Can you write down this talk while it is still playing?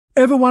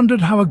Ever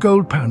wondered how a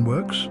gold pan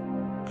works?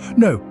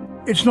 No,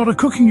 it's not a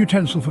cooking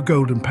utensil for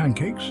golden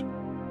pancakes.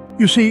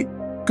 You see,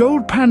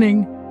 gold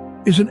panning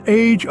is an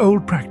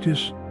age-old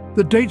practice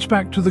that dates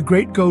back to the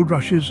great gold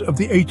rushes of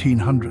the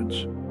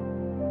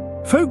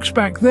 1800s. Folks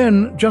back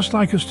then, just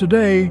like us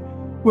today,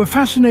 were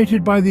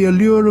fascinated by the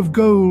allure of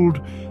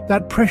gold,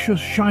 that precious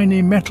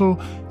shiny metal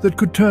that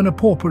could turn a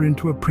pauper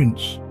into a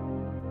prince.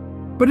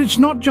 But it's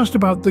not just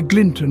about the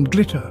glint and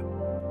glitter.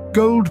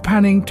 Gold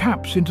panning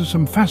taps into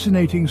some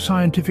fascinating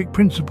scientific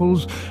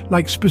principles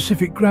like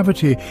specific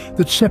gravity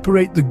that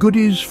separate the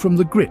goodies from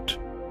the grit.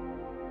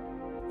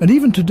 And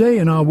even today,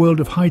 in our world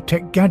of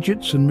high-tech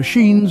gadgets and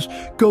machines,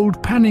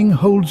 gold panning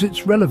holds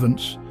its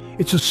relevance.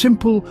 It's a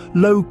simple,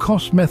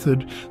 low-cost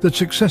method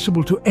that's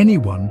accessible to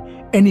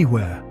anyone,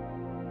 anywhere.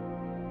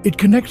 It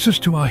connects us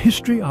to our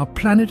history, our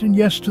planet, and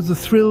yes, to the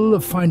thrill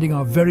of finding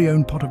our very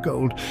own pot of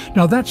gold.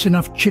 Now that's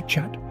enough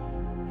chit-chat.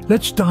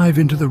 Let's dive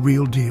into the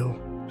real deal.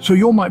 So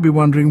you might be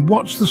wondering,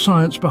 what's the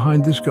science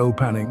behind this gold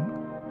panning?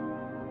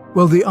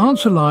 Well, the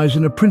answer lies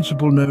in a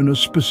principle known as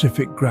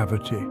specific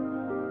gravity.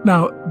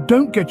 Now,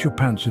 don't get your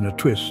pants in a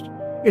twist.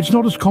 It's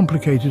not as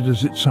complicated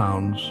as it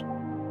sounds.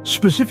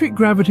 Specific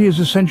gravity is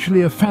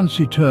essentially a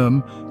fancy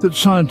term that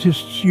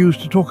scientists use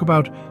to talk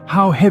about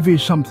how heavy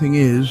something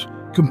is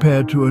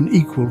compared to an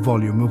equal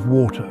volume of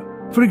water.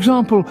 For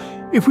example,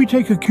 if we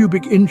take a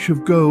cubic inch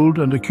of gold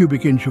and a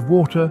cubic inch of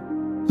water,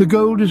 the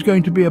gold is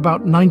going to be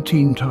about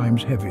 19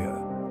 times heavier.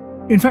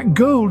 In fact,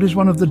 gold is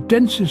one of the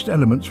densest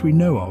elements we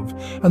know of,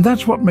 and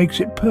that's what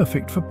makes it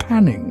perfect for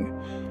panning.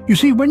 You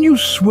see, when you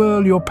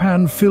swirl your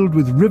pan filled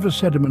with river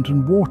sediment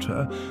and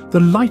water,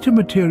 the lighter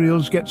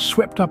materials get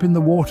swept up in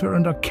the water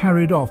and are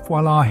carried off,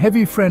 while our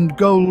heavy friend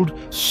gold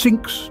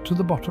sinks to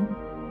the bottom.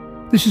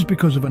 This is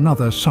because of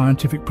another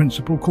scientific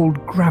principle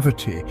called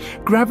gravity.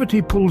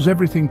 Gravity pulls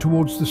everything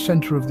towards the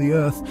center of the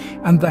earth,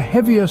 and the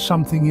heavier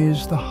something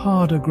is, the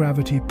harder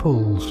gravity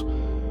pulls.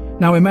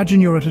 Now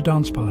imagine you're at a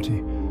dance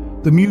party.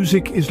 The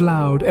music is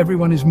loud,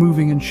 everyone is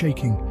moving and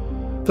shaking.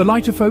 The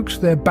lighter folks,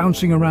 they're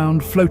bouncing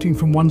around, floating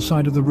from one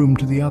side of the room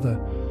to the other.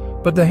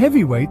 But the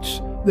heavyweights,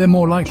 they're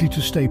more likely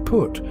to stay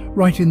put,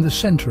 right in the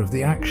center of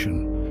the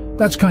action.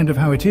 That's kind of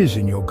how it is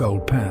in your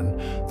gold pan.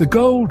 The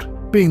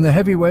gold, being the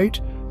heavyweight,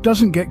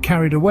 doesn't get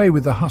carried away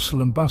with the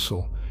hustle and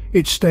bustle.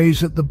 It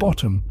stays at the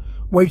bottom,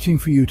 waiting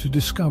for you to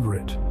discover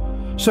it.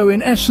 So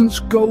in essence,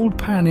 gold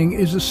panning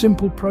is a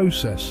simple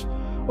process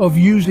of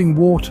using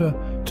water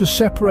to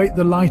separate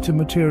the lighter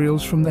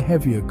materials from the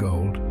heavier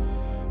gold.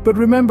 But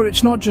remember,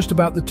 it's not just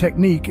about the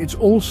technique, it's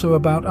also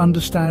about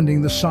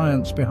understanding the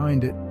science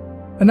behind it.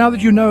 And now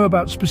that you know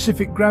about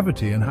specific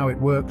gravity and how it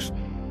works,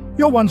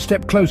 you're one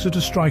step closer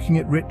to striking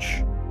it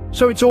rich.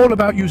 So it's all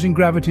about using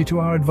gravity to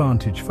our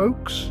advantage,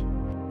 folks.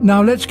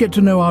 Now let's get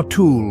to know our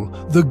tool,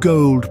 the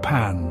gold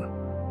pan.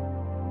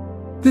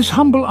 This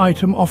humble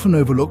item, often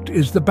overlooked,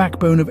 is the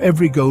backbone of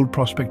every gold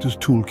prospector's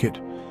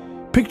toolkit.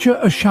 Picture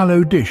a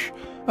shallow dish,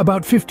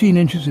 about 15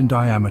 inches in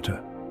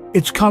diameter.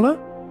 Its color?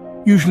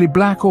 Usually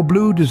black or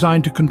blue,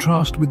 designed to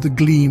contrast with the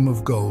gleam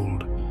of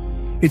gold.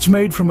 It's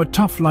made from a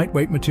tough,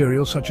 lightweight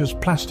material such as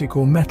plastic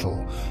or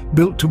metal,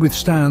 built to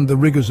withstand the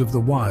rigors of the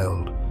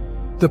wild.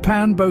 The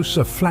pan boasts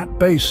a flat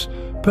base,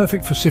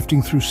 perfect for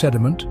sifting through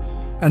sediment,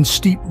 and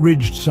steep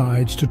ridged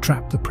sides to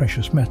trap the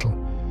precious metal.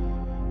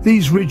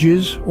 These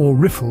ridges, or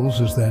riffles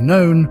as they're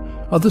known,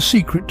 are the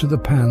secret to the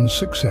pan's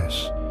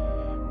success.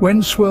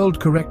 When swirled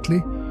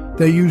correctly,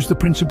 they use the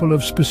principle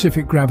of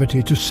specific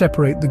gravity to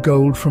separate the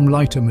gold from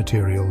lighter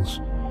materials.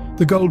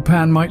 The gold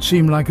pan might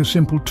seem like a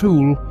simple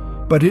tool,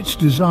 but its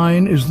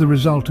design is the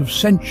result of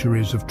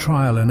centuries of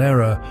trial and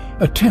error,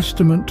 a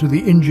testament to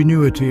the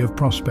ingenuity of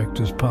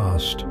prospectors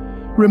past.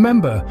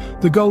 Remember,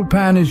 the gold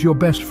pan is your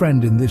best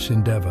friend in this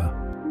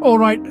endeavor. All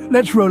right,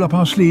 let's roll up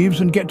our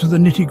sleeves and get to the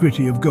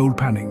nitty-gritty of gold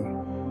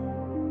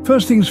panning.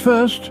 First things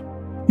first,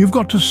 you've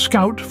got to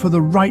scout for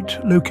the right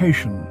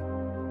location.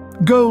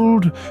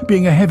 Gold,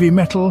 being a heavy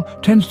metal,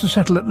 tends to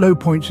settle at low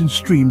points in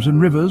streams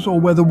and rivers or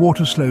where the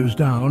water slows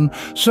down.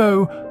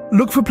 So,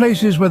 look for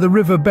places where the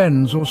river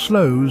bends or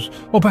slows,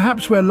 or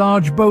perhaps where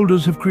large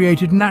boulders have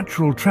created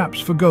natural traps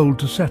for gold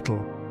to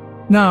settle.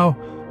 Now,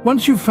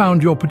 once you've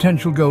found your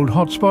potential gold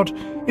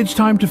hotspot, it's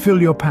time to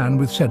fill your pan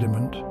with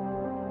sediment.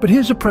 But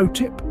here's a pro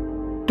tip.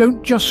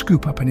 Don't just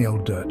scoop up any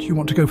old dirt. You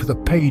want to go for the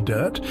pay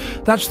dirt.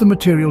 That's the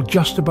material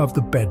just above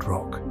the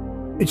bedrock.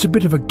 It's a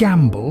bit of a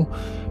gamble,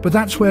 but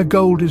that's where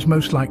gold is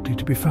most likely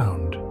to be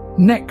found.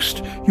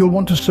 Next, you'll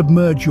want to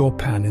submerge your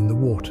pan in the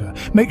water.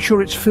 Make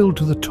sure it's filled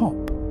to the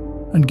top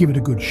and give it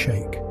a good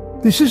shake.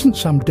 This isn't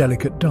some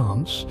delicate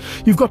dance.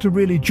 You've got to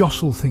really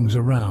jostle things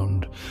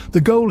around. The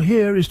goal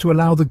here is to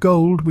allow the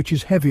gold, which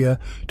is heavier,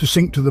 to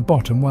sink to the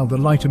bottom while the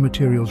lighter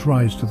materials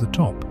rise to the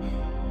top.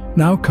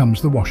 Now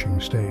comes the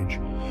washing stage.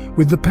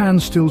 With the pan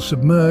still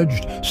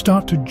submerged,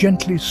 start to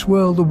gently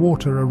swirl the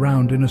water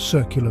around in a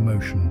circular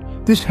motion.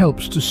 This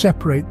helps to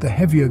separate the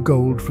heavier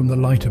gold from the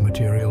lighter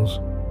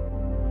materials.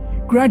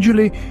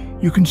 Gradually,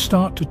 you can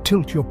start to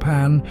tilt your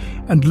pan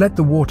and let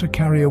the water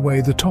carry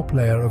away the top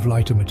layer of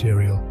lighter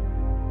material.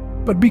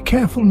 But be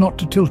careful not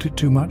to tilt it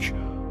too much,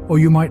 or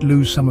you might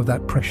lose some of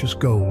that precious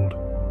gold.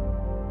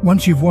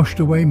 Once you've washed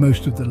away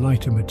most of the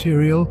lighter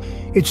material,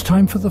 it's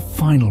time for the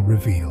final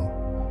reveal.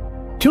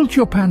 Tilt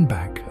your pan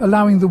back,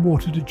 allowing the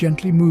water to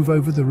gently move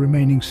over the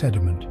remaining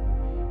sediment.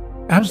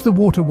 As the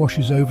water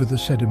washes over the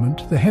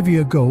sediment, the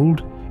heavier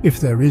gold, if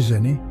there is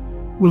any,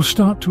 will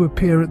start to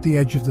appear at the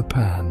edge of the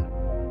pan.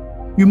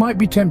 You might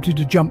be tempted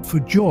to jump for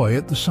joy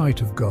at the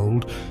sight of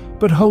gold,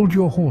 but hold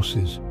your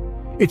horses.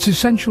 It's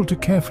essential to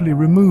carefully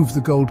remove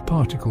the gold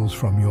particles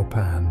from your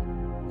pan.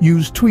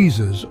 Use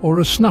tweezers or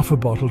a snuffer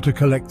bottle to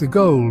collect the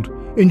gold,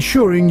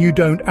 ensuring you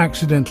don't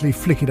accidentally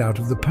flick it out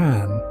of the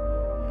pan.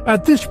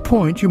 At this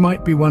point, you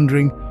might be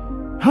wondering,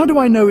 how do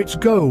I know it's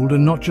gold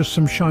and not just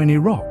some shiny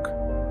rock?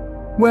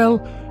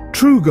 Well,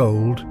 true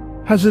gold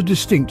has a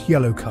distinct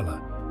yellow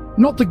color,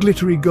 not the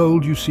glittery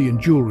gold you see in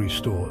jewelry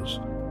stores.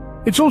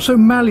 It's also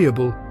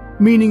malleable,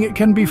 meaning it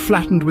can be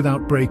flattened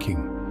without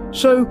breaking.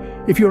 So,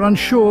 if you're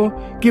unsure,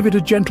 give it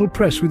a gentle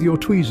press with your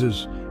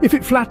tweezers. If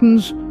it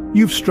flattens,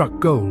 you've struck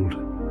gold.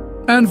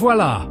 And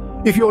voila!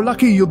 If you're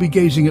lucky, you'll be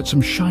gazing at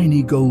some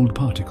shiny gold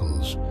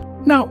particles.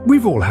 Now,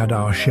 we've all had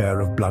our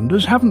share of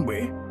blunders, haven't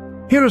we?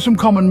 Here are some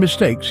common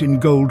mistakes in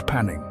gold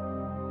panning.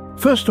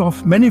 First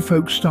off, many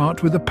folks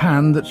start with a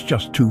pan that's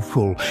just too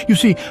full. You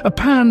see, a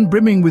pan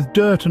brimming with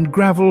dirt and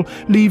gravel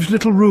leaves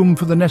little room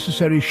for the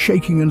necessary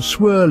shaking and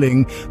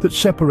swirling that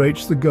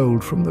separates the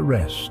gold from the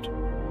rest.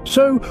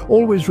 So,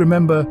 always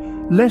remember,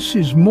 less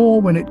is more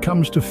when it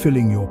comes to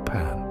filling your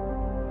pan.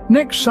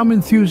 Next, some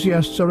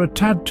enthusiasts are a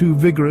tad too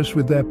vigorous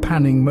with their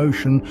panning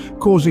motion,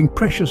 causing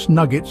precious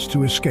nuggets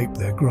to escape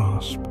their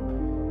grasp.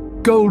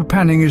 Gold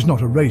panning is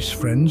not a race,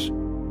 friends.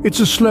 It's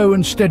a slow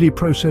and steady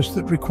process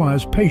that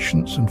requires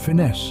patience and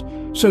finesse.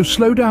 So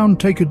slow down,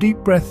 take a deep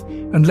breath,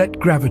 and let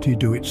gravity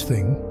do its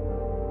thing.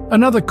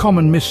 Another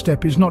common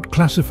misstep is not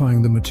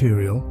classifying the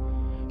material.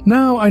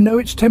 Now, I know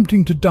it's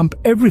tempting to dump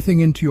everything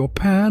into your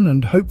pan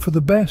and hope for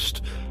the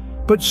best,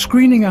 but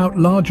screening out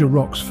larger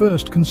rocks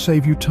first can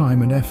save you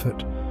time and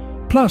effort.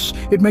 Plus,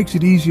 it makes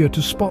it easier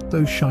to spot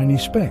those shiny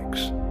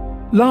specks.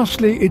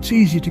 Lastly, it's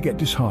easy to get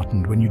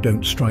disheartened when you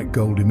don't strike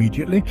gold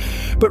immediately.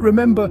 But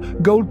remember,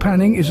 gold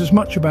panning is as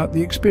much about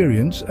the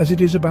experience as it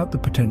is about the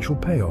potential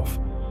payoff.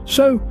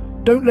 So,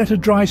 don't let a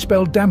dry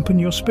spell dampen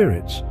your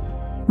spirits.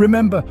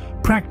 Remember,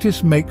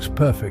 practice makes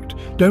perfect.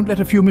 Don't let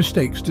a few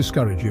mistakes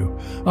discourage you.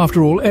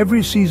 After all,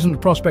 every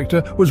seasoned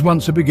prospector was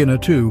once a beginner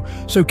too.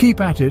 So keep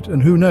at it,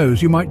 and who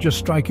knows, you might just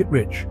strike it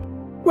rich.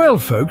 Well,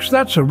 folks,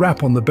 that's a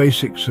wrap on the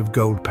basics of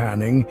gold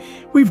panning.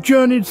 We've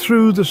journeyed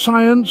through the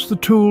science, the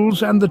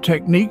tools, and the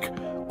technique,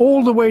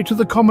 all the way to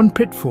the common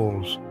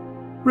pitfalls.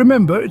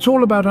 Remember, it's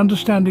all about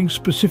understanding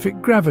specific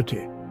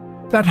gravity,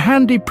 that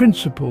handy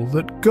principle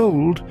that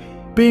gold,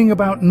 being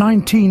about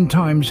 19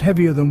 times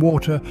heavier than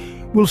water,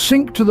 will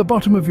sink to the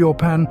bottom of your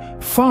pan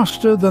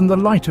faster than the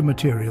lighter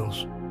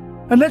materials.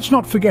 And let's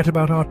not forget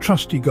about our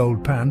trusty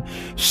gold pan.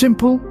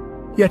 Simple,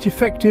 yet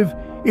effective.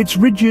 Its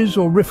ridges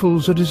or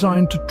riffles are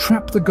designed to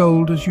trap the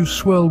gold as you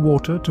swirl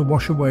water to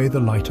wash away the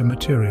lighter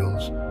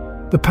materials.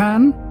 The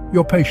pan,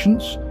 your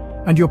patience,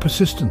 and your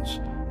persistence,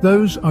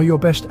 those are your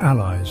best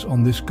allies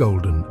on this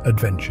golden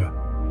adventure.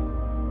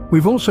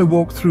 We've also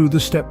walked through the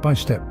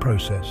step-by-step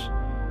process.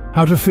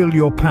 How to fill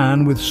your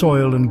pan with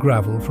soil and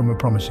gravel from a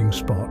promising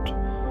spot.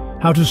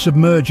 How to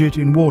submerge it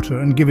in water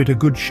and give it a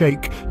good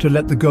shake to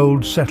let the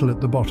gold settle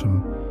at the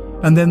bottom.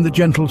 And then the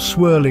gentle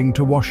swirling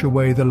to wash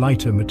away the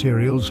lighter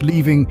materials,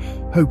 leaving,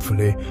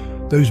 hopefully,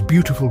 those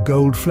beautiful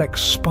gold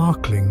flecks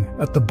sparkling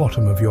at the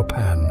bottom of your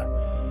pan.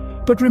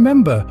 But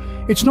remember,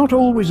 it's not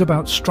always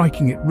about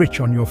striking it rich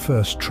on your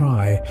first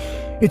try.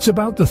 It's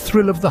about the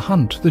thrill of the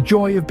hunt, the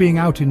joy of being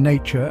out in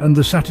nature, and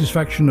the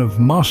satisfaction of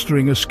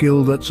mastering a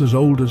skill that's as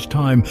old as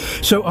time.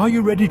 So are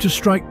you ready to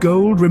strike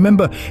gold?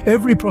 Remember,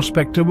 every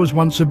prospector was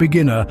once a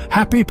beginner.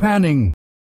 Happy panning!